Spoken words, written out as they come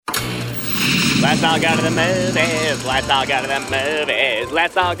Let's all go to the movies. Let's all go to the movies.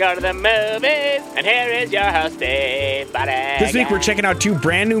 Let's all go to the movies. And here is your host, Steve Buddy. This week we're checking out two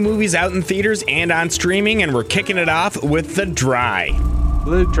brand new movies out in theaters and on streaming, and we're kicking it off with The Dry.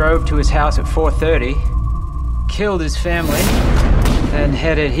 Luke drove to his house at 4:30, killed his family, then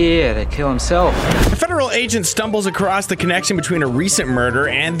headed here to kill himself. A federal agent stumbles across the connection between a recent murder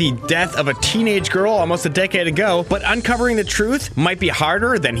and the death of a teenage girl almost a decade ago, but uncovering the truth might be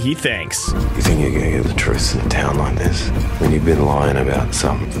harder than he thinks. You think you're going to get the truth in a town like this? When you've been lying about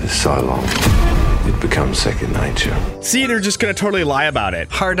something for so long, it becomes second nature. See, they're just gonna totally lie about it.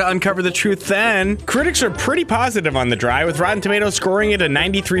 Hard to uncover the truth then. Critics are pretty positive on The Dry, with Rotten Tomatoes scoring it a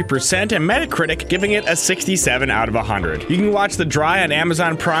 93% and Metacritic giving it a 67 out of 100. You can watch The Dry on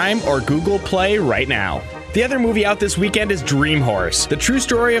Amazon Prime or Google Play right now. The other movie out this weekend is Dream Horse, the true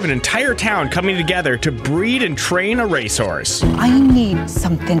story of an entire town coming together to breed and train a racehorse. I need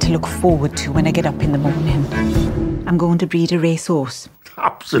something to look forward to when I get up in the morning. I'm going to breed a racehorse.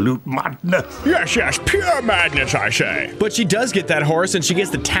 Absolute madness. Yes, pure madness, I say. But she does get that horse, and she gets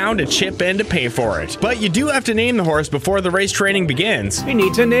the town to chip in to pay for it. But you do have to name the horse before the race training begins. He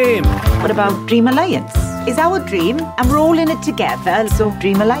needs a name. What about Dream Alliance? Is our dream, and we're all in it together, so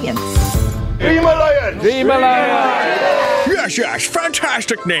Dream Alliance. Dream Alliance! Dream Alliance! Yes,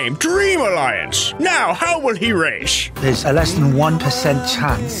 fantastic name, Dream Alliance. Now, how will he race? There's a less than 1%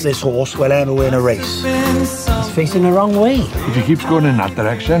 chance this horse will ever win a race. He's facing the wrong way. If he keeps going in that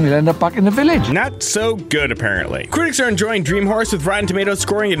direction, he'll end up back in the village. Not so good, apparently. Critics are enjoying Dream Horse, with Rotten Tomatoes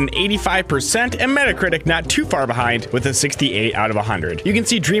scoring it an 85% and Metacritic not too far behind with a 68 out of 100. You can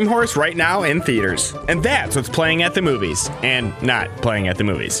see Dream Horse right now in theaters. And that's what's playing at the movies. And not playing at the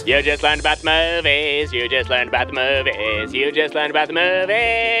movies. You just learned about the movies. You just learned about the movies. You just learned about the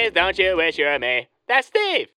movies. Don't you wish you were me? That's Steve.